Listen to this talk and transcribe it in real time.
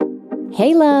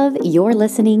Hey love, you're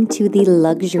listening to the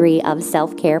Luxury of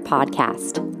Self-Care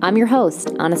podcast. I'm your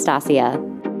host, Anastasia.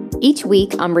 Each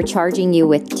week, I'm recharging you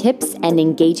with tips and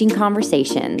engaging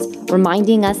conversations,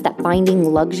 reminding us that finding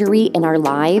luxury in our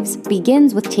lives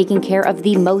begins with taking care of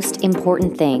the most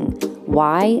important thing,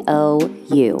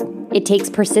 Y-O-U. It takes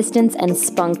persistence and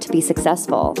spunk to be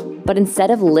successful, but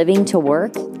instead of living to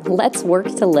work, let's work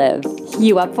to live.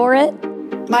 You up for it?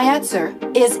 My answer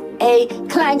is a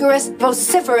clangorous,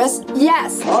 vociferous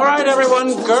yes. All right,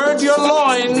 everyone, gird your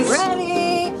loins.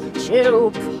 Ready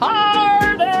to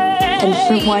party.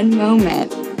 And for one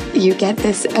moment, you get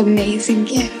this amazing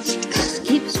gift. Just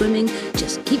keep swimming,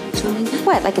 just keep swimming.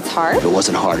 What, like it's hard? If it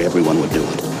wasn't hard, everyone would do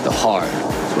it. The hard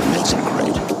is what makes it great.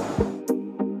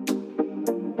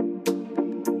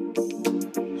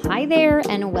 Hi there,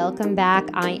 and welcome back.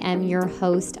 I am your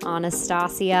host,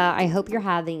 Anastasia. I hope you're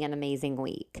having an amazing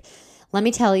week. Let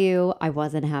me tell you, I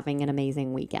wasn't having an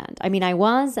amazing weekend. I mean, I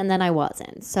was, and then I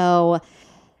wasn't. So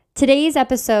today's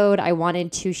episode, I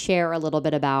wanted to share a little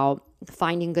bit about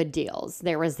finding good deals.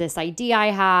 There was this idea I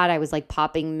had. I was like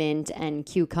popping mint and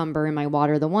cucumber in my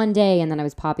water the one day, and then I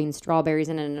was popping strawberries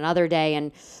in it another day.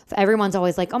 And everyone's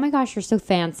always like, oh my gosh, you're so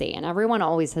fancy. And everyone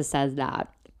always has said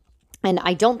that. And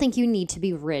I don't think you need to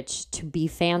be rich to be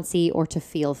fancy or to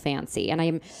feel fancy.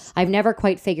 And I've never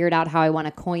quite figured out how I want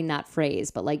to coin that phrase,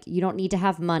 but like you don't need to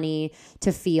have money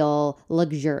to feel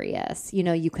luxurious. You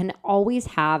know, you can always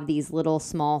have these little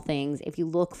small things if you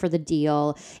look for the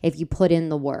deal, if you put in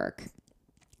the work.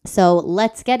 So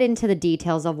let's get into the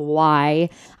details of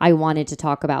why I wanted to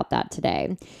talk about that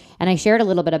today. And I shared a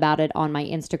little bit about it on my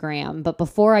Instagram. But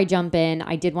before I jump in,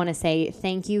 I did want to say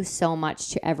thank you so much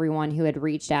to everyone who had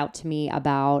reached out to me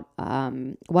about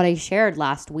what I shared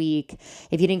last week.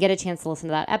 If you didn't get a chance to listen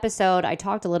to that episode, I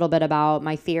talked a little bit about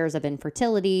my fears of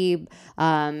infertility,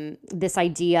 this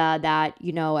idea that,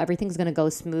 you know, everything's going to go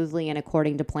smoothly and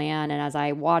according to plan. And as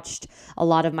I watched a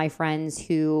lot of my friends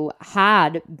who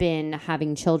had been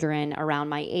having children around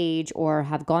my age or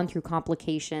have gone through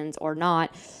complications or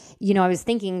not, you know, I was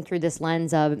thinking through this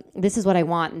lens of this is what I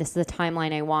want and this is the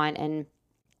timeline I want. And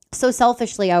so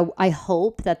selfishly, I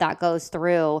hope that goes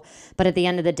through. But at the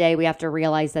end of the day, we have to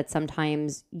realize that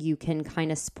sometimes you can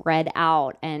kind of spread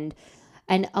out and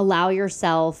allow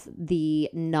yourself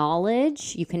the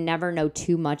knowledge. You can never know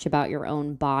too much about your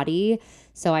own body.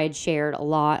 So I had shared a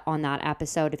lot on that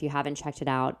episode. If you haven't checked it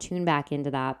out, tune back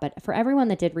into that. But for everyone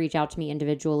that did reach out to me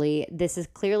individually, this is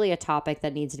clearly a topic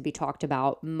that needs to be talked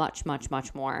about much, much,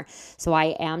 much more. So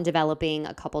I am developing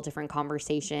a couple different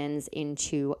conversations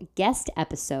into guest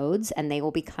episodes, and they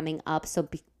will be coming up. So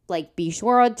be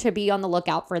sure to be on the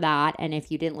lookout for that. And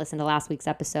if you didn't listen to last week's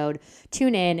episode,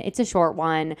 tune in. It's a short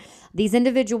one. These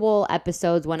individual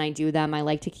episodes, when I do them, I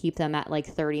like to keep them at like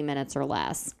 30 minutes or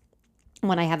less.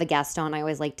 When I have a guest on, I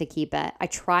always like to keep it. I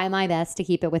try my best to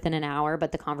keep it within an hour,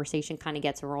 but the conversation kind of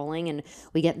gets rolling and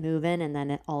we get moving. And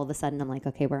then all of a sudden I'm like,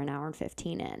 okay, we're an hour and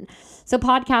 15 in. So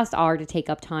podcasts are to take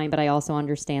up time, but I also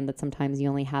understand that sometimes you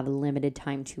only have a limited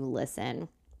time to listen,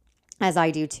 as I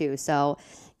do too. So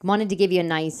wanted to give you a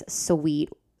nice, sweet,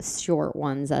 short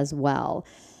ones as well.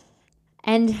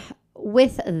 And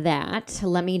with that,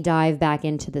 let me dive back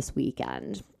into this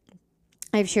weekend.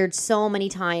 I've shared so many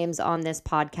times on this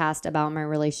podcast about my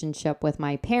relationship with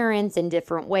my parents in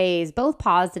different ways, both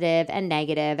positive and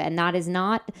negative. And that is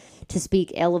not to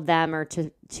speak ill of them or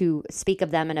to speak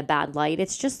of them in a bad light.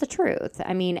 It's just the truth.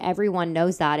 I mean, everyone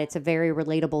knows that. It's a very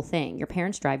relatable thing. Your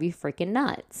parents drive you freaking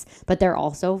nuts, but they're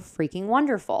also freaking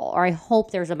wonderful. Or I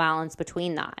hope there's a balance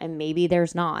between that. And maybe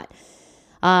there's not.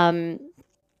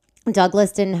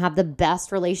 Douglas didn't have the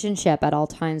best relationship at all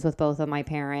times with both of my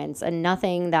parents, and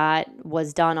nothing that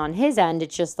was done on his end.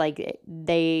 It's just like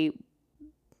they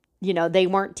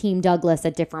weren't Team Douglas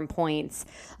at different points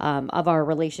of our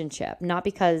relationship, not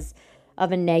because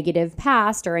of a negative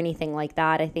past or anything like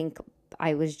that. I think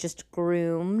I was just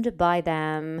groomed by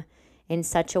them in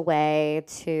such a way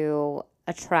to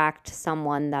attract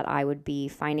someone that I would be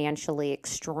financially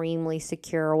extremely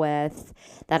secure with,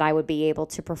 that I would be able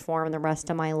to perform the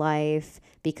rest of my life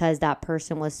because that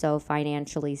person was so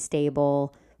financially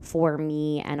stable for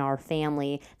me and our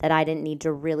family that I didn't need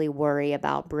to really worry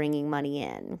about bringing money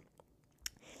in.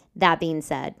 That being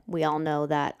said, we all know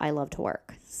that I love to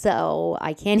work. So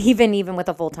I can't even with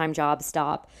a full-time job,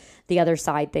 stop the other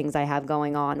side things I have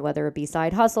going on, whether it be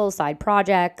side hustles, side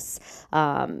projects,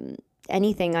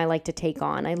 anything I like to take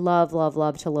on. I love, love,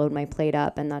 love to load my plate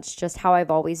up, and that's just how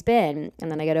I've always been.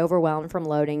 And then I get overwhelmed from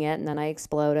loading it, and then I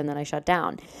explode, and then I shut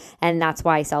down. And that's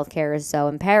why self-care is so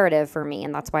imperative for me,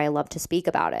 and that's why I love to speak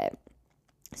about it.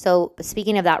 So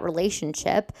speaking of that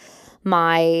relationship,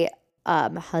 my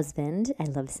husband, I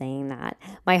love saying that,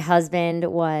 my husband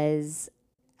was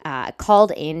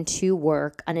called in to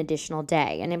work an additional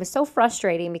day. And it was so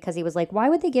frustrating because he was like, why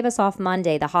would they give us off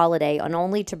Monday, the holiday, and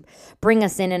only to bring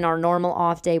us in our normal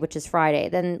off day, which is Friday?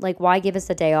 Then, like, why give us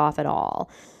a day off at all?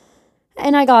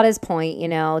 And I got his point,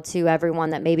 to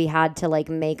everyone that maybe had to, like,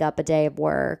 make up a day of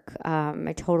work.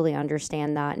 I totally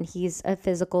understand that. And he's a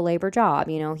physical labor job.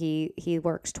 He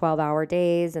works 12-hour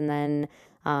days, and then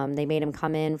they made him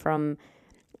come in from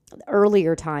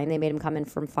earlier time. They made him come in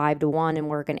from 5 to 1 and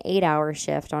work an 8-hour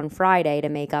shift on Friday to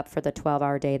make up for the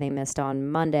 12-hour day they missed on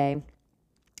Monday.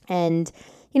 And,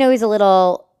 he's a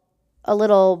little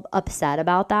upset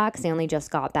about that because he only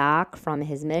just got back from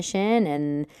his mission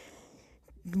and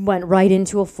went right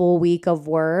into a full week of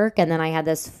work. And then I had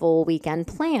this full weekend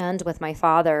planned with my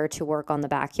father to work on the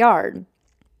backyard.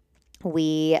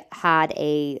 We had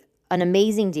an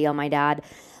amazing deal. My dad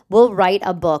will write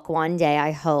a book one day,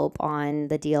 I hope, on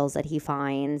the deals that he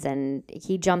finds. And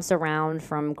he jumps around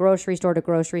from grocery store to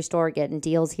grocery store, getting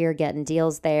deals here, getting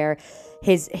deals there.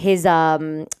 His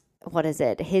themed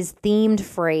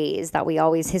phrase that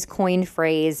his coined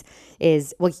phrase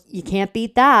is, well, you can't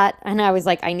beat that. And I was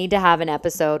like, I need to have an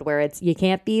episode where it's, you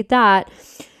can't beat that.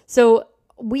 So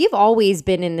we've always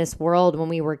been in this world when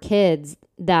we were kids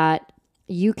that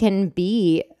you can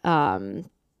be,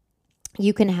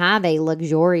 you can have a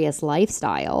luxurious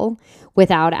lifestyle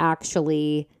without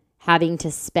actually having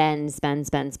to spend.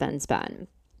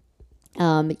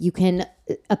 You can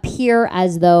appear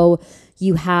as though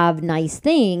you have nice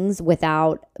things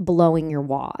without blowing your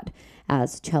wad,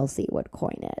 as Chelsea would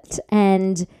coin it.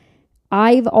 And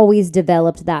I've always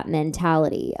developed that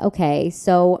mentality. Okay,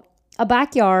 so a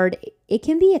backyard, it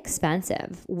can be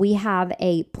expensive. We have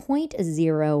a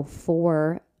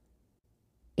 0.04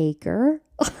 acre.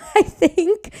 I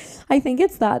think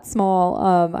it's that small.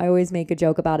 I always make a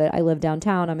joke about it. I live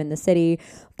downtown. I'm in the city,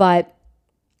 but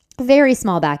very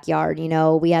small backyard.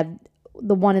 We had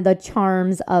one of the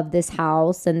charms of this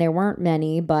house, and there weren't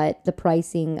many, but the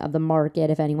pricing of the market,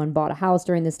 if anyone bought a house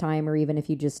during this time, or even if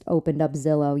you just opened up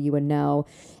Zillow, you would know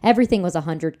everything was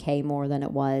 $100K more than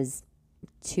it was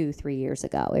 2-3 years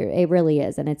ago. It really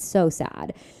is. And it's so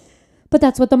sad, but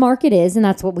that's what the market is. And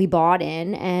that's what we bought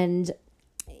in. And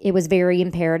it was very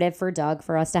imperative for Doug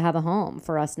for us to have a home,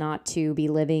 for us not to be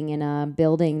living in a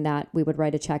building that we would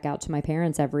write a check out to my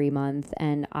parents every month.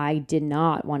 And I did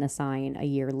not want to sign a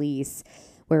year lease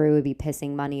where we would be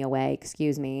pissing money away,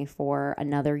 for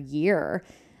another year.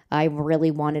 I really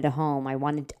wanted a home. I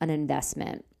wanted an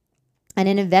investment. And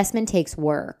an investment takes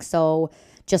work. So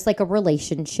just like a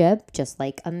relationship, just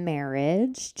like a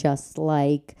marriage, just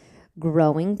like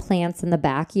growing plants in the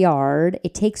backyard,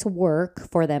 it takes work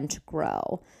for them to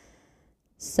grow.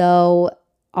 So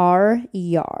our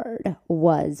yard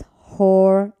was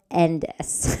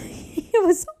horrendous. It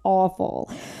was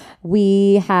awful.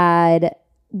 We had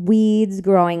weeds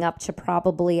growing up to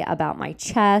probably about my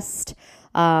chest.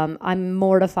 I'm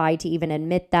mortified to even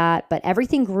admit that, but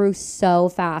everything grew so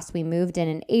fast. We moved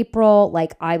in April,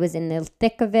 like I was in the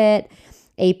thick of it.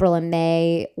 April and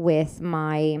May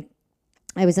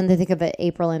I was in the thick of it,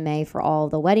 April and May, for all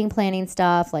the wedding planning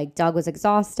stuff. Like, Doug was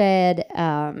exhausted.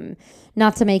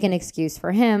 Not to make an excuse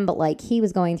for him, but like he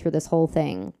was going through this whole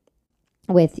thing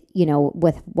with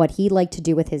what he liked to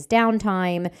do with his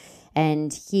downtime.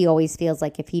 And he always feels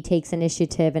like if he takes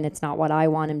initiative and it's not what I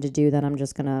want him to do, then I'm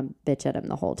just going to bitch at him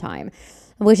the whole time,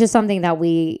 which is something that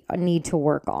we need to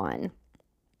work on.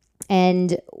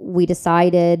 And we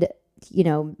decided,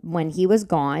 when he was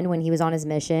gone, when he was on his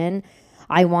mission,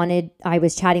 I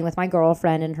was chatting with my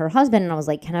girlfriend and her husband, and I was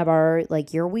like, can I borrow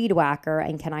your weed whacker?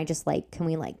 And can I just can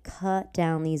we cut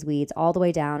down these weeds all the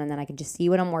way down? And then I can just see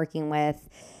what I'm working with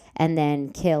and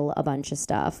then kill a bunch of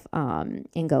stuff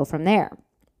and go from there.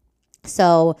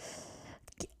 So,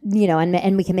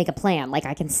 and we can make a plan.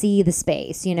 I can see the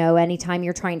space, anytime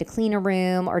you're trying to clean a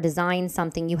room or design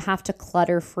something, you have to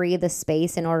clutter free the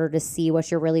space in order to see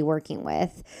what you're really working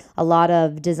with. A lot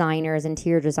of designers,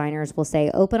 interior designers, will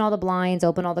say, open all the blinds,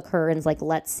 open all the curtains,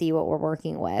 let's see what we're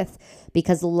working with,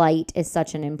 because light is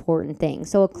such an important thing.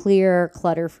 So a clear,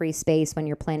 clutter-free space when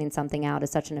you're planning something out is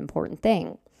such an important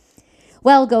thing.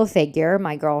 Well, go figure.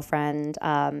 My girlfriend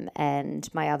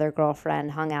and my other girlfriend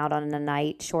hung out on a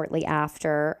night shortly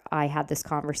after I had this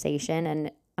conversation. And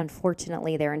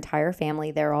unfortunately, their entire family,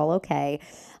 they're all okay,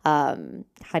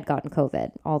 had gotten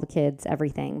COVID. All the kids,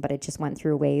 everything. But it just went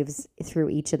through waves through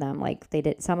each of them.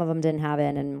 Some of them didn't have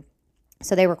it. And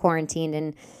so they were quarantined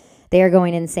and they are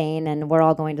going insane. And we're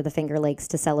all going to the Finger Lakes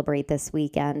to celebrate this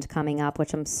weekend coming up,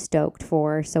 which I'm stoked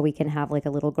for, so we can have a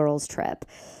little girls trip.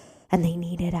 and they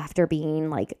need it after being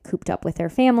like cooped up with their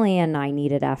family, and I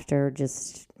need it after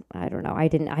just, I don't know.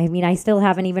 I still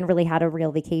haven't even really had a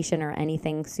real vacation or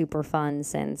anything super fun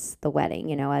since the wedding,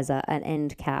 you know, as an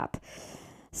end cap.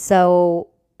 So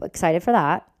excited for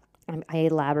that. I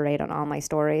elaborate on all my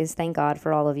stories. Thank God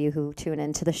for all of you who tune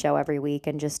into the show every week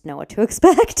and just know what to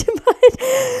expect.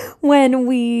 But when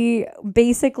we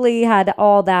basically had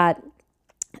all that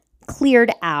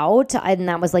cleared out, and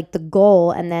that was like the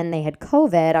goal, and then they had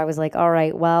COVID, I was like, all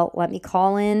right, well, let me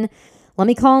call in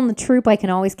the troop I can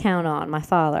always count on, my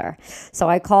father. So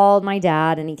I called my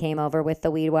dad, and he came over with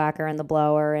the weed whacker and the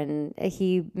blower, and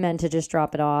he meant to just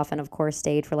drop it off, and of course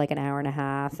stayed for like an hour and a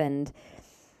half. And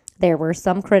there were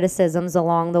some criticisms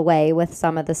along the way with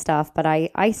some of the stuff, but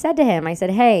I said to him, I said,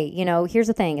 hey, you know, here's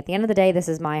the thing. At the end of the day, this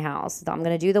is my house. I'm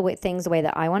going to do things the way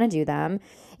that I want to do them.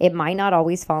 It might not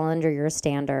always fall under your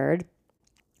standard,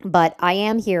 but I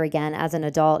am here again as an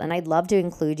adult, and I'd love to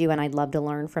include you, and I'd love to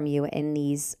learn from you in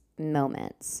these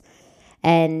moments.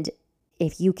 And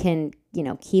if you can, you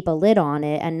know, keep a lid on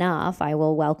it enough, I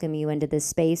will welcome you into this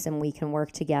space and we can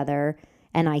work together.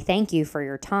 And I thank you for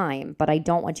your time, but I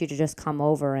don't want you to just come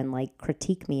over and like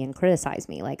critique me and criticize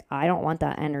me. Like, I don't want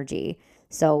that energy.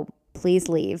 So please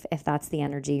leave if that's the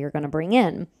energy you're going to bring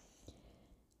in.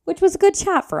 Which was a good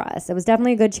chat for us. It was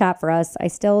definitely a good chat for us. I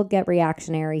still get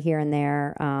reactionary here and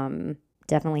there.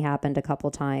 Definitely happened a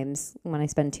couple times when I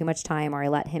spend too much time or I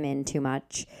let him in too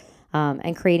much.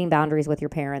 And creating boundaries with your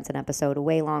parents, an episode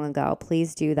way long ago.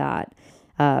 Please do that.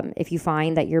 If you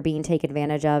find that you're being taken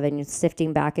advantage of and you're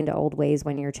sifting back into old ways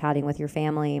when you're chatting with your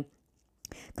family,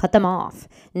 cut them off.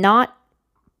 Not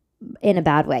in a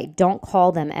bad way. Don't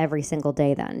call them every single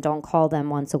day then. Don't call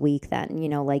them once a week then. You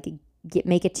know, like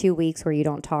make it 2 weeks where you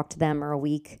don't talk to them, or a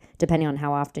week, depending on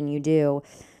how often you do,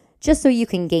 just so you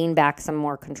can gain back some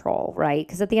more control, right?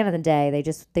 Because at the end of the day, they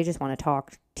just want to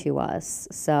talk to us,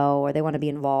 or they want to be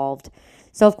involved.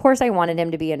 So of course I wanted him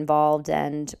to be involved,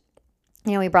 and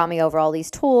you know, he brought me over all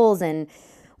these tools. And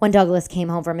when Douglas came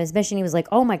home from his mission, he was like,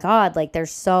 oh my God, like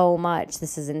there's so much.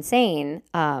 This is insane.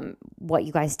 What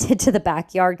you guys did to the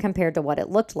backyard compared to what it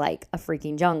looked like, a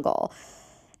freaking jungle.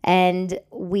 And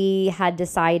we had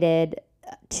decided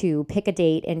to pick a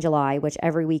date in July, which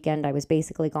every weekend I was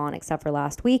basically gone except for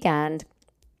last weekend,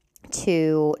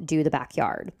 to do the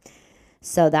backyard.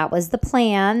 So that was the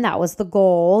plan. That was the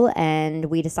goal. And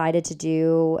we decided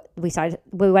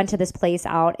we went to this place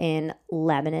out in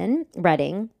Lebanon,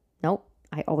 Reading. Nope.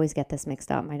 I always get this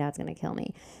mixed up. My dad's going to kill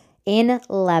me. In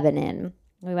Lebanon.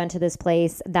 We went to this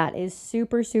place that is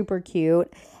super, super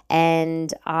cute.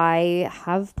 And I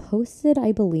have posted,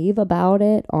 I believe, about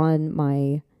it on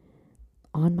my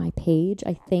page,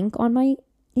 I think on my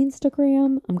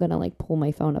Instagram. I'm going to like pull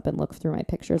my phone up and look through my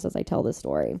pictures as I tell this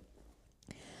story.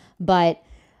 But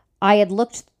I had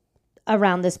looked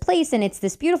around this place, and it's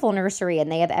this beautiful nursery,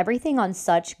 and they have everything on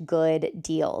such good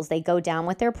deals. They go down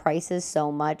with their prices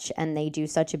so much, and they do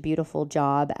such a beautiful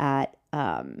job at,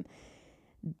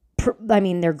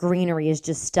 their greenery is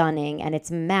just stunning, and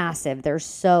it's massive. There's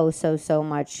so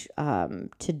much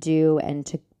to do and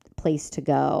to place to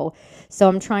go. So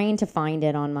I'm trying to find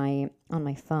it on my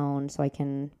phone so I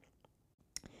can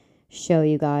show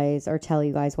you guys or tell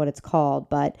you guys what it's called.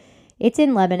 But it's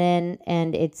in Lebanon,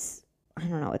 and it's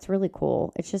really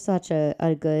cool. It's just such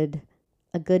a good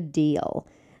deal.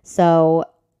 So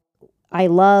I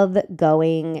love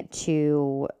going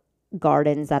to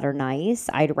gardens that are nice.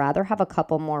 I'd rather have a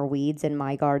couple more weeds in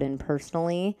my garden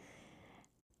personally,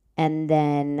 and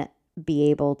then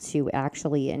be able to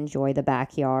actually enjoy the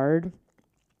backyard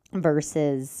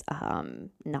versus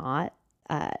not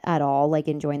at all, like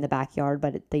enjoying the backyard,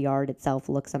 but the yard itself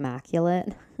looks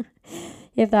immaculate,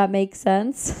 if that makes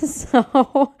sense.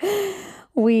 So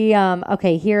we,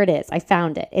 okay, here it is. I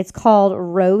found it. It's called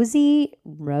Rose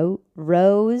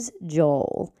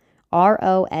Joel.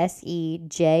 RoseJoelle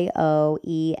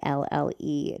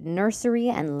Nursery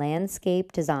and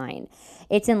Landscape Design.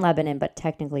 It's in Lebanon, but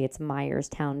technically it's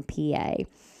Myerstown, PA.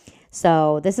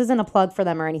 So this isn't a plug for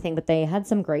them or anything, but they had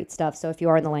some great stuff. So if you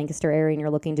are in the Lancaster area and you're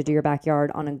looking to do your backyard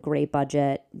on a great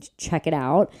budget, check it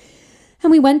out. And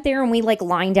we went there and we like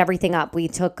lined everything up. We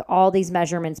took all these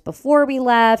measurements before we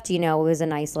left. You know, it was a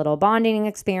nice little bonding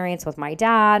experience with my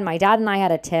dad. My dad and I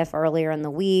had a tiff earlier in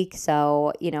the week.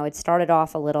 So, you know, it started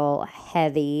off a little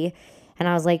heavy. And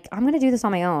I was like, I'm going to do this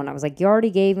on my own. I was like, you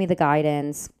already gave me the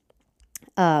guidance.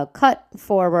 Cut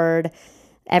forward.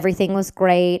 Everything was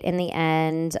great in the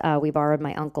end. We borrowed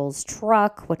my uncle's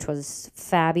truck, which was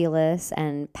fabulous,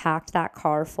 and packed that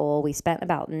car full. We spent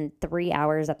about 3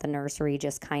 hours at the nursery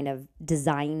just kind of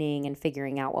designing and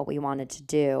figuring out what we wanted to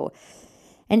do.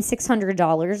 And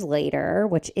 $600 later,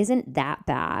 which isn't that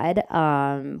bad,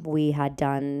 we had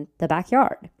done the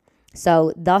backyard.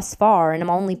 So thus far, and I'm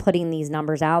only putting these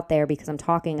numbers out there because I'm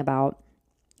talking about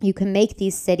you can make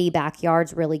these city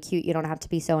backyards really cute. You don't have to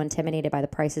be so intimidated by the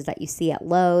prices that you see at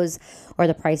Lowe's or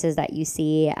the prices that you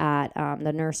see at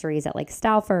the nurseries at like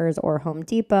Stouffer's or Home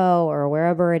Depot or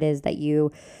wherever it is that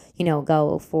you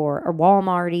go for, or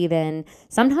Walmart even.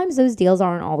 Sometimes those deals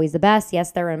aren't always the best.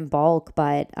 Yes, they're in bulk,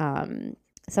 but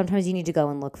sometimes you need to go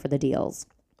and look for the deals.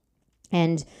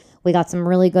 And we got some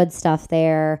really good stuff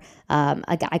there.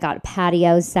 I got a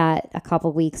patio set a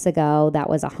couple weeks ago that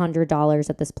was $100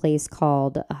 at this place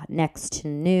called Next to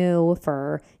New it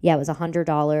was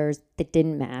 $100. It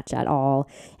didn't match at all.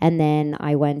 And then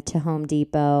I went to Home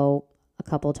Depot a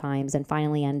couple times and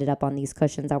finally ended up on these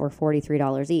cushions that were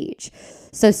 $43 each.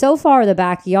 So far the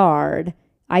backyard,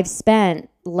 I've spent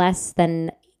less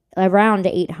than around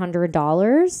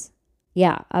 $800.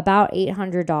 Yeah, about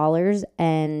 $800.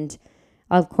 And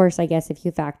of course, I guess if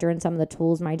you factor in some of the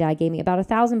tools my dad gave me, about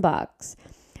 $1,000.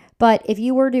 But if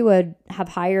you were to have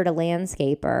hired a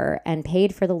landscaper and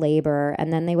paid for the labor,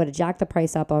 and then they would have jacked the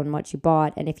price up on what you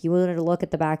bought, and if you wanted to look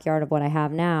at the backyard of what I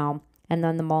have now, and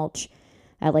then the mulch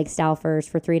at like Stouffer's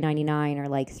for $3.99 or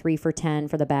like 3 for $10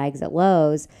 for the bags at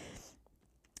Lowe's,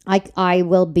 I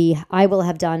will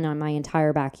have done on my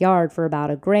entire backyard for about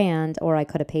 $1,000, or I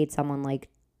could have paid someone like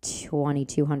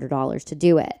 $2,200 to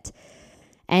do it.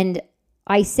 And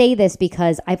I say this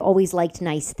because I've always liked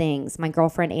nice things. My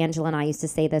girlfriend Angela and I used to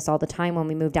say this all the time when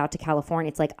we moved out to California.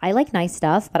 It's like, I like nice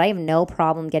stuff, but I have no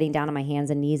problem getting down on my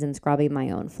hands and knees and scrubbing my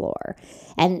own floor.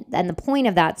 And the point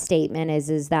of that statement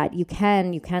is that you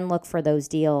can look for those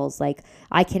deals. Like,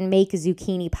 I can make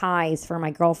zucchini pies for my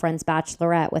girlfriend's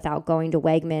bachelorette without going to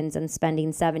Wegmans and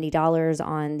spending $70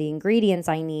 on the ingredients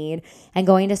I need, and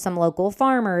going to some local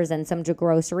farmers and some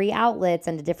grocery outlets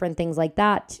and different things like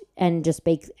that, and just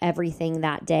bake everything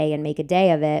that day and make a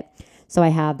day of it. So I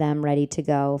have them ready to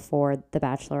go for the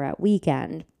bachelorette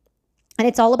weekend. And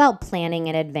it's all about planning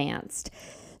in advance.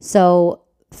 So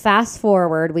fast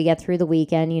forward, we get through the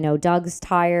weekend, Doug's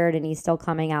tired and he's still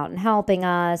coming out and helping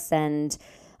us. And,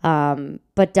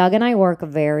 but Doug and I work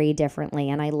very differently,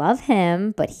 and I love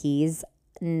him, but he's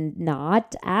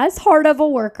not as hard of a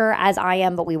worker as I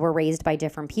am. But we were raised by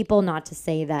different people, not to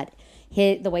say that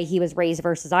the way he was raised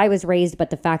versus I was raised,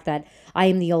 but the fact that I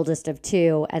am the oldest of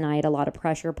two and I had a lot of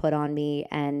pressure put on me,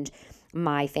 and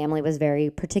my family was very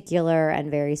particular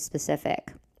and very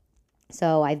specific.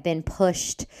 So I've been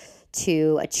pushed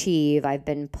to achieve. I've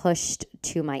been pushed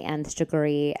to my nth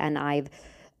degree, and I've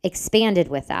expanded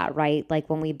with that, right? Like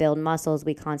when we build muscles,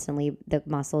 the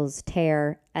muscles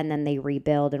tear and then they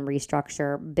rebuild and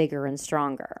restructure bigger and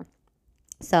stronger.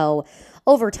 So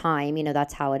over time,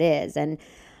 that's how it is. And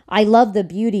I love the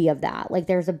beauty of that. Like,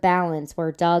 there's a balance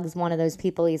where Doug's one of those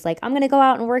people, he's like, I'm going to go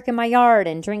out and work in my yard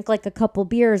and drink like a couple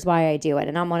beers while I do it.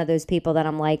 And I'm one of those people that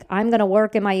I'm like, I'm going to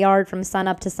work in my yard from sun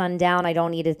up to sundown. I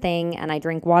don't eat a thing, and I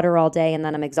drink water all day, and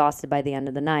then I'm exhausted by the end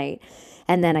of the night.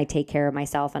 And then I take care of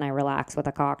myself and I relax with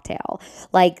a cocktail.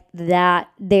 Like that,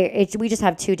 we just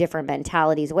have two different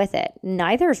mentalities with it.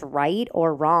 Neither's right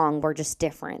or wrong. We're just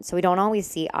different. So we don't always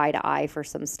see eye to eye for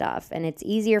some stuff. And it's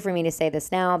easier for me to say this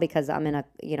now because I'm in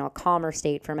a calmer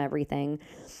state from everything.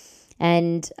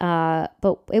 And,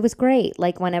 but it was great.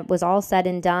 Like when it was all said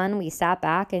and done, we sat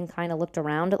back and kind of looked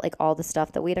around at like all the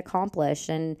stuff that we'd accomplished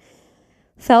and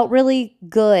felt really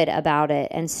good about it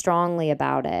and strongly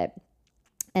about it.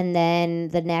 And then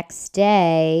the next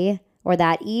day or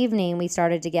that evening, we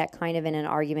started to get kind of in an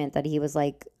argument that he was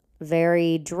like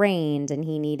very drained and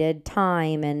he needed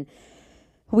time. And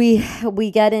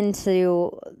we get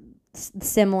into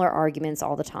similar arguments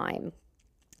all the time.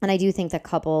 And I do think that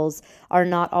couples are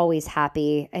not always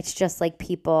happy. It's just like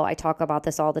people, I talk about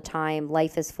this all the time.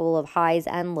 Life is full of highs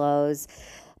and lows.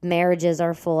 Marriages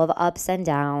are full of ups and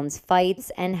downs, fights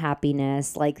and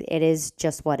happiness. Like it is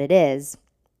just what it is.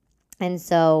 And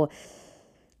so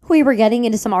we were getting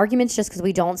into some arguments just because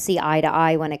we don't see eye to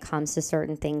eye when it comes to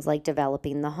certain things like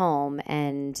developing the home.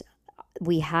 And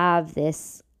we have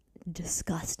this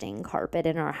disgusting carpet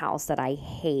in our house that I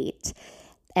hate.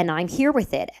 And I'm here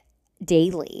with it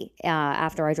daily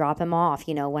after I drop him off,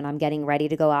 when I'm getting ready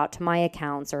to go out to my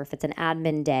accounts, or if it's an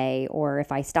admin day, or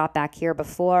if I stop back here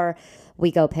before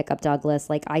we go pick up Douglas.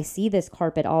 Like I see this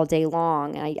carpet all day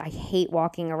long, and I hate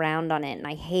walking around on it, and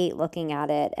I hate looking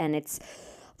at it. And it's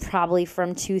probably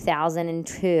from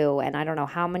 2002, and I don't know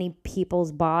how many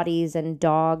people's bodies and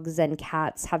dogs and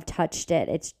cats have touched it.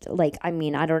 It's like, I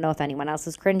don't know if anyone else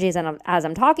is cringy as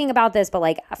I'm talking about this, but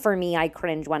like for me, I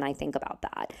cringe when I think about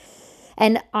that.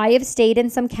 And I have stayed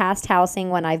in some cast housing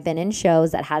when I've been in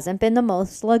shows that hasn't been the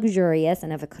most luxurious.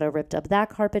 And if I could have ripped up that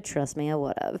carpet, trust me, I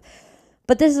would have.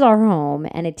 But this is our home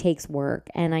and it takes work.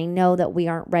 And I know that we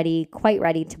aren't quite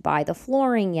ready to buy the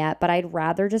flooring yet, but I'd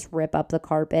rather just rip up the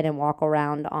carpet and walk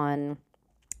around on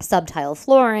subtile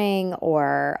flooring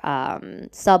or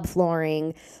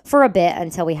subflooring for a bit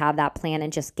until we have that plan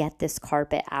and just get this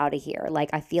carpet out of here.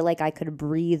 Like, I feel like I could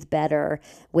breathe better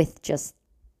with just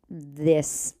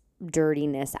this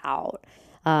dirtiness out.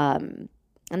 And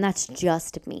that's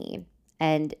just me.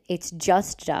 And it's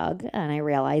just Doug. And I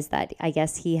realized that I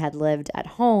guess he had lived at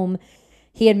home.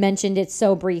 He had mentioned it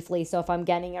so briefly, so if I'm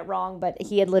getting it wrong, but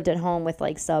he had lived at home with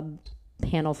like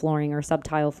panel flooring or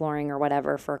subtile flooring or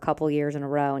whatever for a couple years in a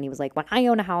row. And he was like, when I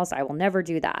own a house, I will never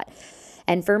do that.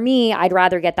 And for me, I'd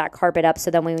rather get that carpet up so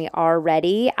then when we are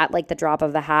ready at like the drop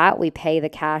of a hat, we pay the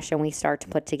cash and we start to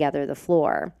put together the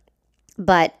floor.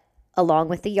 But along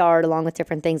with the yard, along with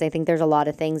different things, I think there's a lot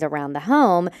of things around the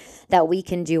home that we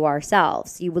can do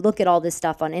ourselves. You would look at all this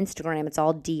stuff on Instagram, it's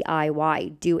all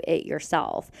DIY, do it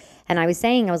yourself. And I was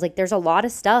like, there's a lot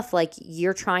of stuff, like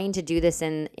you're trying to do this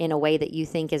in a way that you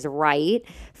think is right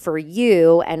for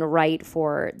you and right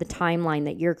for the timeline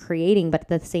that you're creating. But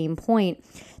at the same point,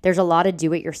 there's a lot of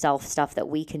do-it-yourself stuff that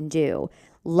we can do.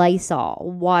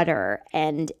 Lysol, water,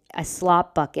 and a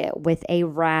slop bucket with a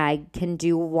rag can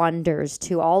do wonders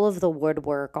to all of the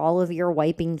woodwork, all of your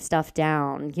wiping stuff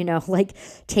down. You know, like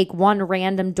take one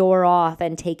random door off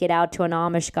and take it out to an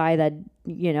Amish guy that,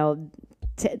 you know,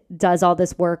 does all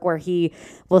this work where he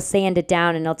will sand it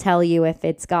down and he'll tell you if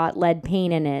it's got lead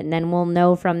paint in it. And then we'll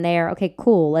know from there, okay,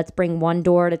 cool, let's bring one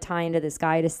door at a time to this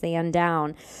guy to sand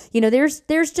down. You know,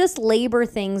 there's just labor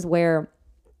things where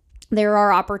there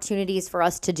are opportunities for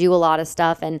us to do a lot of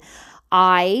stuff. And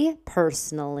I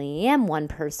personally am one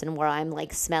person where I'm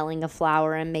like smelling a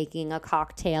flower and making a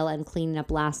cocktail and cleaning up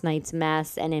last night's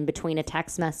mess and in between a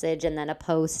text message and then a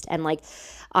post. And like,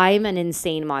 I'm an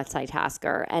insane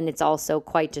multitasker and it's also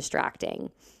quite distracting.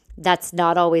 That's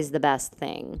not always the best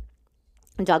thing.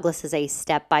 Douglas is a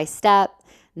step by step.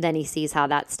 Then he sees how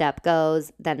that step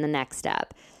goes, then the next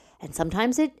step. And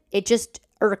sometimes it just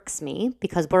irks me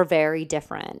because we're very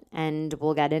different and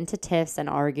we'll get into tiffs and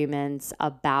arguments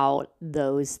about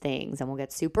those things and we'll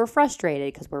get super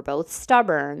frustrated because we're both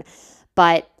stubborn.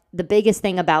 But the biggest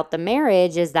thing about the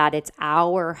marriage is that it's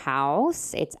our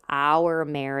house, it's our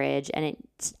marriage, and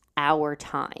it's our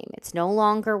time. It's no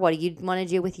longer what do you want to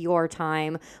do with your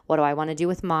time? What do I want to do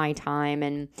with my time?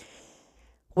 And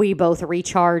we both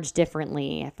recharge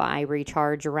differently. If I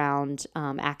recharge around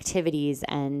activities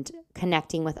and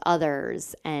connecting with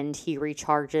others, and he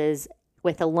recharges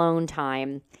with alone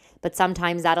time. But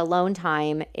sometimes that alone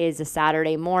time is a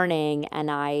Saturday morning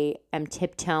and I am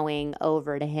tiptoeing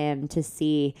over to him to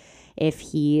see if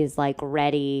he is like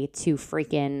ready to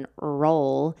freaking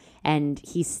roll. And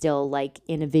he's still like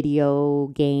in a video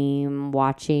game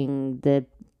watching the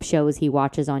shows he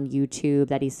watches on YouTube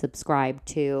that he's subscribed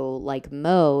to, like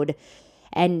mode.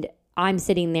 And I'm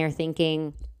sitting there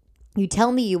thinking, you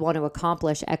tell me you want to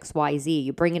accomplish XYZ.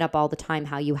 You bring it up all the time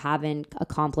how you haven't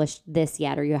accomplished this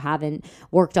yet, or you haven't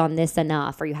worked on this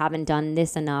enough, or you haven't done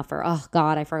this enough, or oh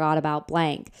God, I forgot about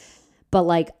blank. But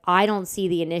like, I don't see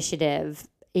the initiative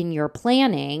in your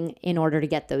planning in order to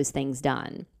get those things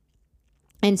done.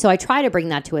 And so I try to bring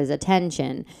that to his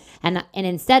attention, and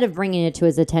instead of bringing it to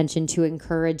his attention to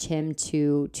encourage him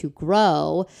to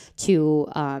grow, to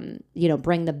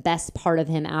bring the best part of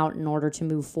him out in order to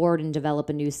move forward and develop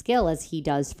a new skill as he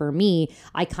does for me,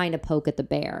 I kind of poke at the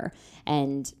bear.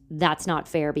 And that's not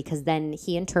fair because then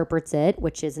he interprets it,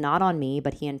 which is not on me,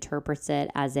 but he interprets it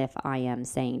as if I am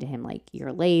saying to him like,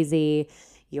 you're lazy,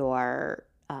 you're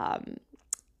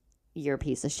a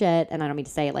piece of shit. And I don't mean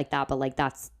to say it like that, but like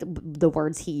that's the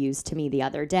words he used to me the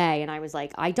other day. And I was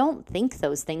like, I don't think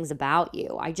those things about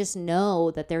you. I just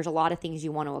know that there's a lot of things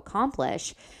you want to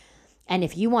accomplish. And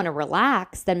if you want to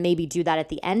relax, then maybe do that at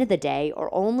the end of the day,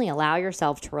 or only allow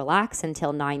yourself to relax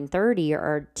until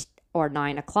 9:30 or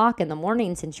 9 o'clock in the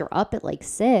morning, since you're up at like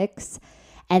 6,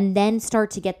 and then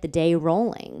start to get the day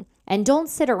rolling. And don't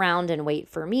sit around and wait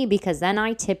for me, because then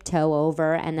I tiptoe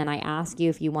over and then I ask you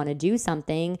if you want to do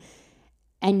something.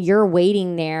 And you're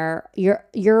waiting there,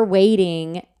 you're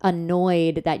waiting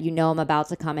annoyed that you know I'm about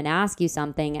to come and ask you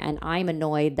something, and I'm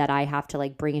annoyed that I have to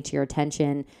like bring it to your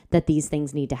attention that these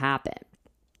things need to happen.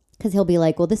 Because he'll be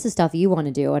like, well, this is stuff you want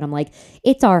to do. And I'm like,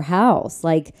 it's our house.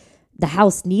 Like, the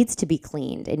house needs to be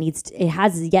cleaned. It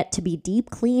has yet to be deep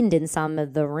cleaned in some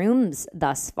of the rooms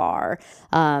thus far.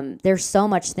 There's so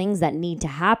much things that need to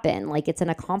happen. Like, it's an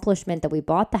accomplishment that we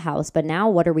bought the house, but now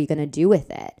what are we going to do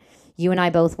with it? You and I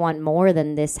both want more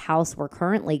than this house we're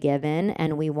currently given,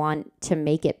 and we want to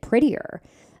make it prettier.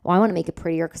 Well, I want to make it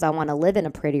prettier because I want to live in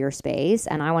a prettier space,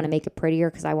 and I want to make it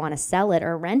prettier because I want to sell it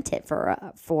or rent it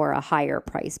for a higher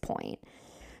price point.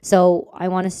 So I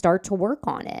want to start to work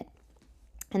on it.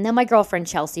 And then my girlfriend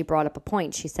Chelsea brought up a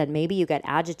point. She said, maybe you get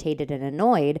agitated and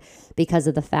annoyed because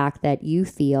of the fact that you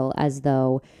feel as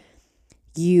though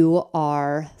you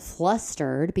are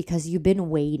flustered because you've been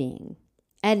waiting.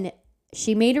 And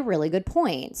she made a really good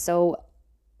point. So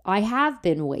I have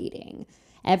been waiting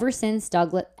ever since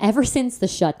the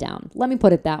shutdown. Let me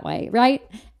put it that way, right?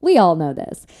 We all know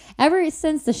this. Ever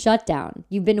since the shutdown,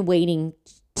 you've been waiting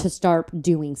to start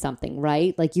doing something,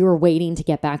 right? Like, you were waiting to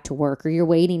get back to work, or you're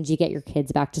waiting to get your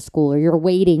kids back to school, or you're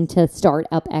waiting to start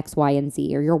up X, Y, and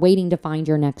Z, or you're waiting to find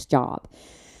your next job.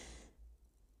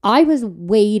 I was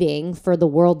waiting for the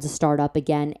world to start up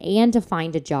again and to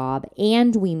find a job,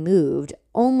 and we moved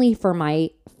only for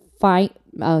he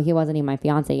wasn't even my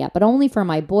fiance yet, but only for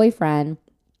my boyfriend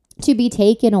to be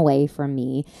taken away from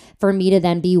me, for me to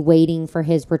then be waiting for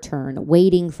his return,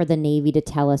 waiting for the Navy to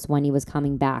tell us when he was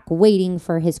coming back, waiting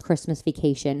for his Christmas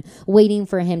vacation, waiting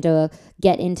for him to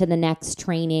get into the next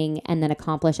training and then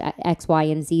accomplish X, Y,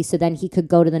 and Z, so then he could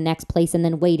go to the next place, and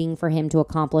then waiting for him to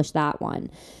accomplish that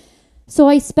one. So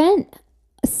I spent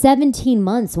 17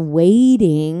 months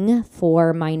waiting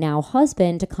for my now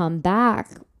husband to come back,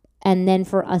 and then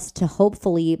for us to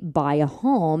hopefully buy a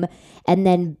home and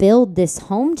then build this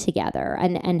home together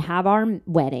and have our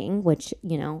wedding, which,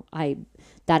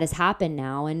 that has happened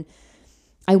now. And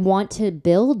I want to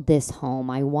build this home.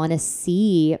 I want to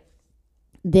see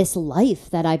this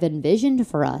life that I've envisioned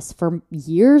for us for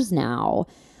years now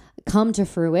come to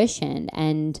fruition.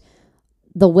 And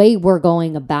the way we're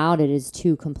going about it is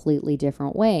two completely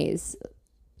different ways.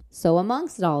 So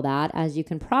amongst all that, as you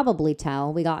can probably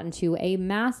tell, we got into a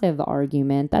massive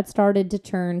argument that started to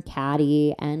turn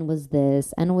catty and was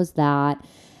this and was that.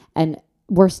 And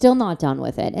we're still not done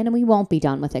with it. And we won't be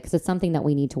done with it because it's something that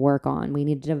we need to work on. We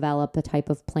need to develop a type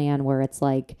of plan where it's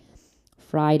like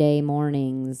Friday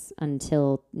mornings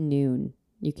until noon.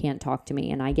 You can't talk to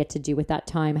me, and I get to do with that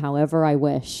time however I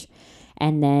wish.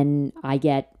 And then I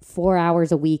get 4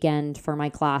 hours a weekend for my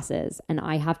classes, and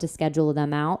I have to schedule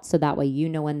them out so that way you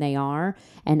know when they are,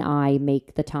 and I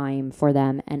make the time for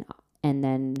them, and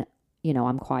then,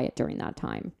 I'm quiet during that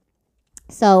time.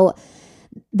 So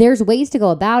there's ways to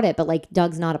go about it, but like,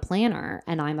 Doug's not a planner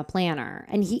and I'm a planner,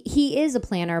 and he is a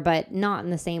planner, but not in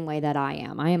the same way that I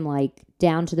am. I am like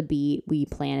down to the beat. We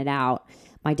plan it out.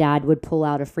 My dad would pull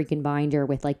out a freaking binder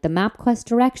with like the MapQuest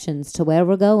directions to where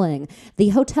we're going, the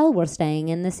hotel we're staying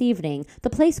in this evening, the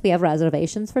place we have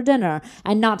reservations for dinner,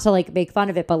 and not to like make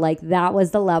fun of it, but like that was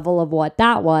the level of what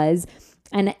that was.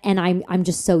 And I'm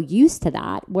just so used to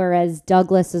that. Whereas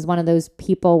Douglas is one of those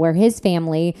people where his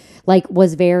family like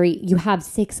was you have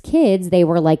 6 kids. They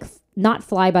were like not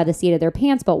fly by the seat of their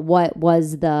pants, but what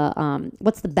was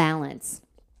what's the balance?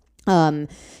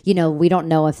 We don't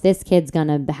know if this kid's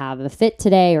going to have a fit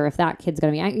today or if that kid's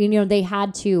going to be, they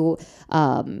had to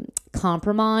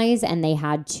compromise, and they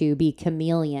had to be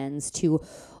chameleons to,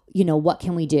 what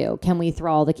can we do? Can we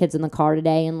throw all the kids in the car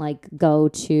today and like go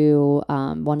to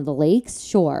one of the lakes?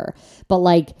 Sure. But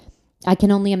like, I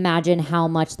can only imagine how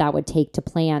much that would take to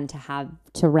plan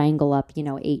to wrangle up,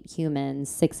 8 humans,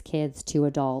 6 kids, 2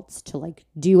 adults to like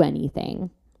do anything.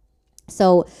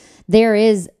 So there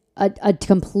is a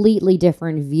completely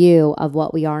different view of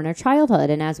what we are in our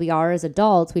childhood. And as we are as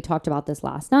adults, we talked about this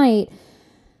last night,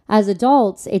 as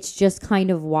adults, it's just kind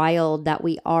of wild that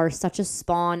we are such a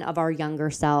spawn of our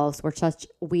younger selves.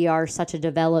 We are such a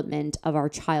development of our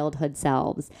childhood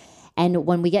selves. And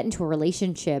when we get into a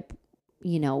relationship,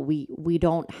 we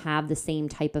don't have the same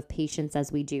type of patience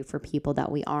as we do for people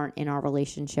that we aren't in our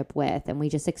relationship with. And we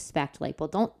just expect like,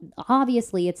 well,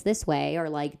 obviously it's this way, or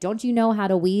like, don't you know how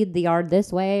to weed the yard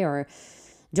this way? Or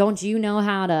don't you know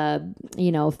how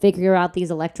to, figure out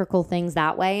these electrical things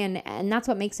that way? And that's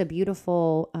what makes a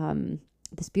beautiful,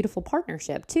 this beautiful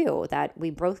partnership too, that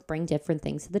we both bring different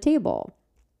things to the table.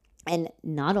 And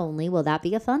not only will that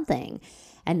be a fun thing,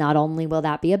 and not only will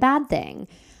that be a bad thing.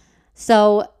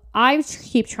 So I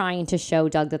keep trying to show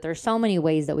Doug that there's so many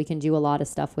ways that we can do a lot of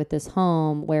stuff with this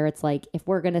home, where it's like, if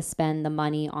we're going to spend the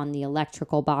money on the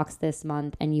electrical box this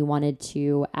month and you wanted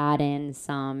to add in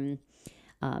some,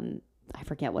 I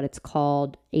forget what it's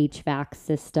called, HVAC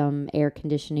system, air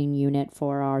conditioning unit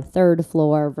for our 3rd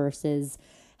floor versus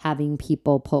having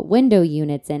people put window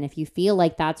units in. If you feel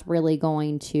like that's really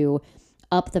going to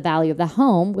up the value of the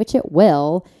home, which it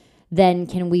will, then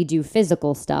can we do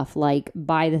physical stuff like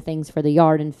buy the things for the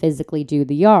yard and physically do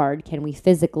the yard? Can we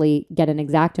physically get an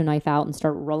X-Acto knife out and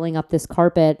start rolling up this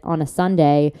carpet on a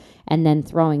Sunday and then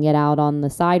throwing it out on the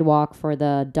sidewalk for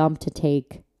the dump to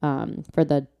take, for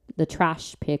the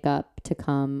trash pickup to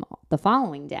come the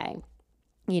following day?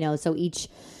 So each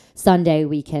Sunday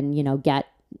we can, get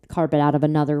carpet out of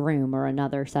another room or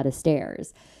another set of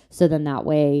stairs. So then that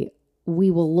way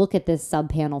we will look at this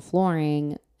sub-panel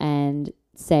flooring and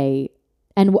say,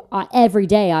 and every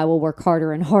day I will work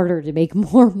harder and harder to make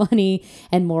more money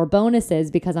and more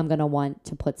bonuses because I'm going to want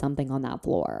to put something on that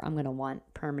floor. I'm going to want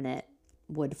permanent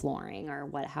wood flooring or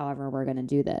however we're going to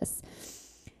do this.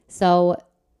 So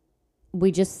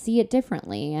we just see it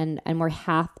differently, and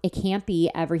it can't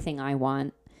be everything I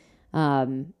want.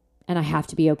 And I have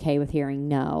to be okay with hearing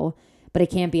no, but it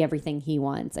can't be everything he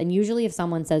wants. And usually if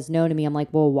someone says no to me, I'm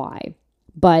like, well, why?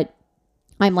 But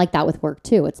I'm like that with work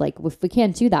too. It's like, if we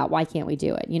can't do that, why can't we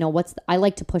do it? I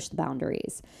like to push the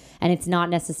boundaries, and it's not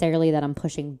necessarily that I'm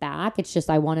pushing back. It's just,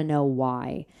 I want to know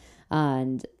why.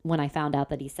 And when I found out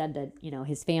that he said that,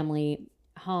 his family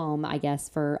home, I guess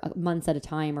for months at a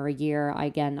time or a year,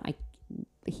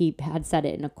 he had said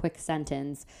it in a quick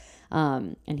sentence.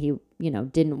 And he,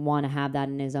 didn't want to have that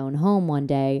in his own home one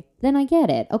day, then I get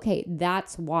it. Okay,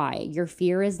 that's why. Your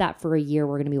fear is that for a year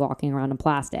we're going to be walking around in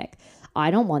plastic.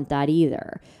 I don't want that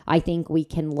either. I think we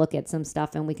can look at some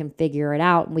stuff and we can figure it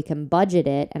out and we can budget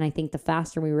it. And I think the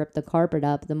faster we rip the carpet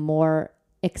up, the more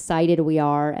excited we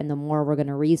are and the more we're going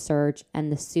to research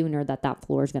and the sooner that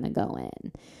floor is going to go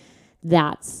in.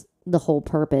 That's the whole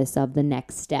purpose of the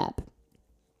next step.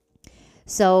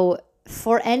 So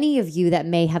for any of you that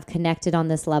may have connected on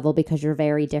this level because you're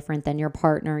very different than your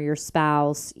partner, your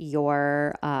spouse,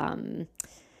 your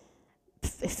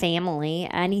family,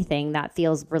 anything that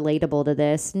feels relatable to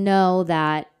this, know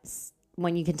that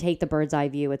when you can take the bird's eye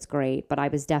view, it's great. But I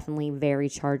was definitely very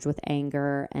charged with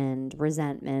anger and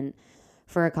resentment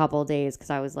for a couple of days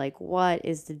because I was like, what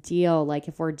is the deal? Like,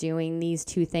 if we're doing these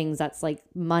two things, that's like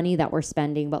money that we're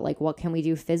spending, but like, what can we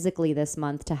do physically this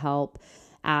month to help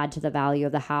add to the value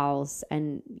of the house?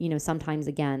 And, sometimes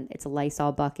again, it's a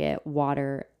Lysol bucket,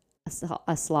 water,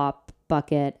 a slop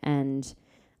bucket, and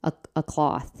a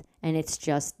cloth. And it's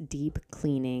just deep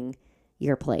cleaning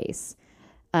your place.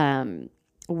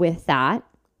 With that,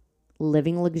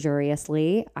 living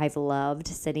luxuriously, I've loved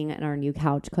sitting in our new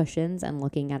couch cushions and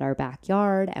looking at our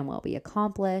backyard and what we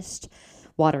accomplished,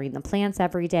 watering the plants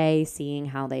every day, seeing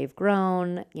how they've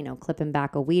grown, clipping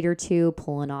back a weed or two,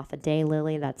 pulling off a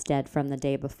daylily that's dead from the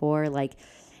day before. Like,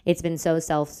 it's been so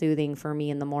self-soothing for me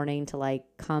in the morning to like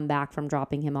come back from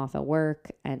dropping him off at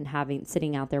work and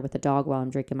sitting out there with the dog while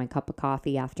I'm drinking my cup of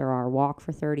coffee after our walk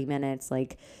for 30 minutes.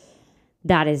 Like,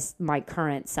 that is my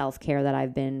current self-care that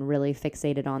I've been really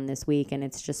fixated on this week. And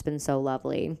it's just been so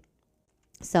lovely.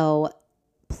 So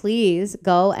please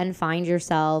go and find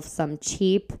yourself some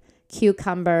cheap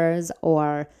cucumbers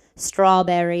or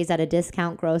strawberries at a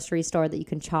discount grocery store that you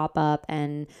can chop up,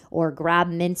 or grab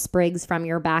mint sprigs from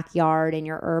your backyard in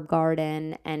your herb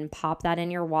garden and pop that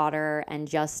in your water and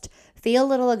just feel a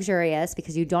little luxurious,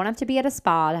 because you don't have to be at a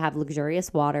spa to have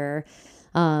luxurious water.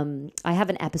 I have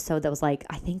an episode that was like,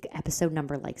 I think episode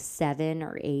number like 7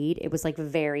 or 8. It was like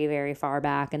very, very far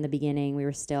back in the beginning. We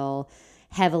were still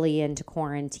heavily into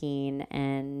quarantine,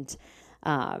 and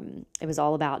it was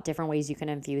all about different ways you can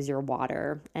infuse your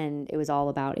water, and it was all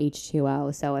about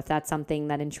H2O. So if that's something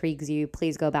that intrigues you,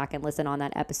 please go back and listen on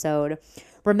that episode.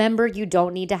 Remember, you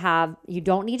don't need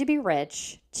to be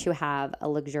rich to have a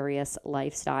luxurious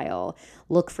lifestyle.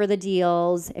 Look for the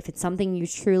deals. If it's something you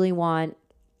truly want,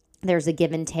 there's a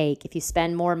give and take. If you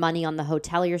spend more money on the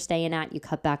hotel you're staying at, you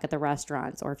cut back at the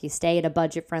restaurants. Or if you stay at a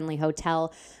budget-friendly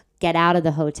hotel, get out of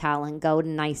the hotel and go to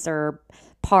nicer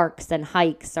parks and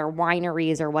hikes or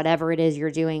wineries or whatever it is you're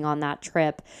doing on that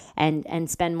trip, and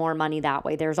spend more money that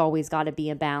way. There's always got to be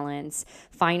a balance.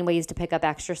 Find ways to pick up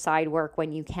extra side work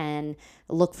when you can.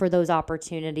 Look for those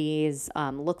opportunities.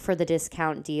 Look for the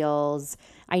discount deals.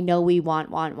 I know we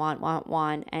want,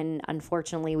 and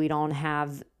unfortunately we don't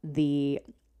have the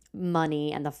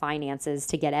money and the finances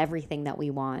to get everything that we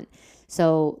want.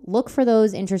 So look for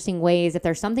those interesting ways. If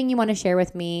there's something you want to share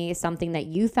with me, something that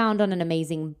you found on an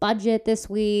amazing budget this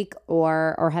week,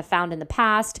 or have found in the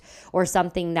past, or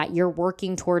something that you're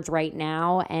working towards right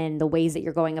now, and the ways that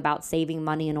you're going about saving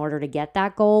money in order to get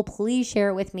that goal, please share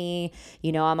it with me.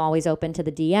 I'm always open to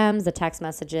the DMs, the text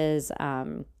messages,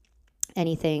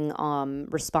 anything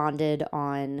responded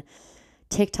on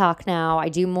TikTok now. I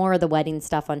do more of the wedding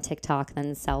stuff on TikTok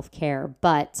than self-care,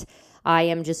 but I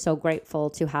am just so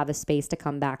grateful to have a space to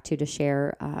come back to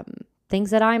share things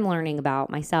that I'm learning about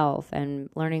myself and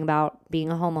learning about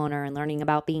being a homeowner and learning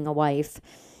about being a wife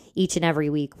each and every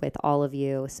week with all of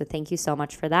you. So thank you so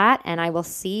much for that. And I will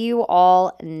see you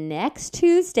all next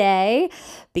Tuesday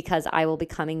because I will be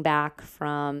coming back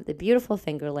from the beautiful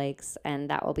Finger Lakes, and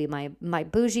that will be my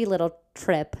bougie little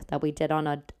trip that we did on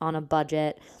a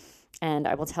budget. And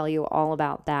I will tell you all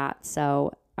about that.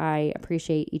 So I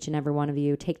appreciate each and every one of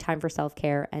you. Take time for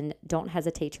self-care and don't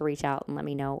hesitate to reach out and let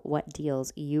me know what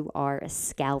deals you are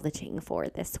scavenging for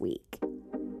this week.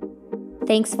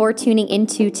 Thanks for tuning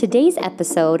into today's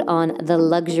episode on the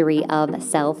luxury of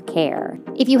self-care.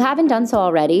 If you haven't done so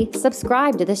already,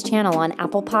 subscribe to this channel on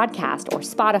Apple Podcast or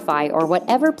Spotify or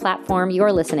whatever platform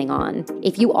you're listening on.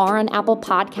 If you are on Apple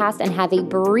Podcast and have a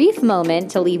brief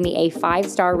moment to leave me a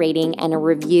 5-star rating and a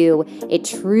review, it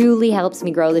truly helps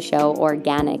me grow the show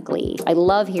organically. I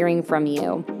love hearing from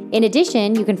you. In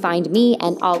addition, you can find me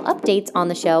and all updates on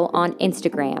the show on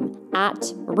Instagram at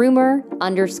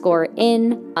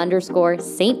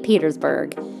rumor_in_St.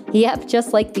 Petersburg. Yep,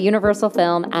 just like the Universal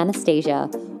film Anastasia.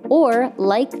 Or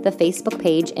like the Facebook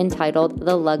page entitled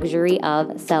The Luxury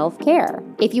of Self-Care.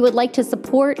 If you would like to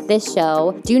support this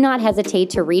show, do not hesitate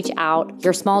to reach out.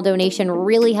 Your small donation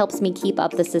really helps me keep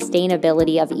up the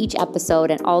sustainability of each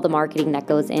episode and all the marketing that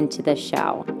goes into this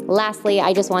show. Lastly,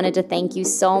 I just wanted to thank you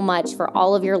so much for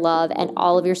all of your love and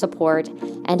all of your support,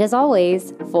 and as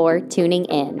always, for tuning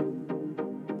in.